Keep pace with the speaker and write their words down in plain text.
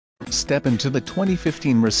Step into the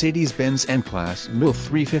 2015 Mercedes-Benz M-Class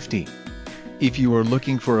ML350. If you are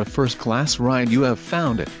looking for a first-class ride, you have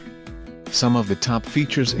found it. Some of the top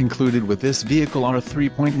features included with this vehicle are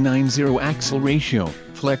 3.90 axle ratio,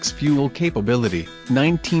 flex fuel capability,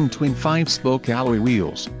 19 twin 5-spoke alloy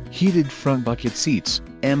wheels, heated front bucket seats,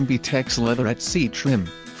 MBTEX leatherette seat trim,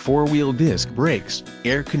 4-wheel disc brakes,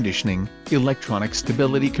 air conditioning, electronic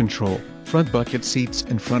stability control, front bucket seats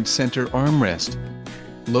and front center armrest.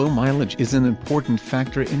 Low mileage is an important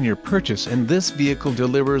factor in your purchase, and this vehicle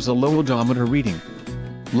delivers a low odometer reading.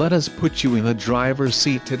 Let us put you in the driver's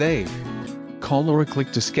seat today. Call or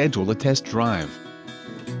click to schedule a test drive.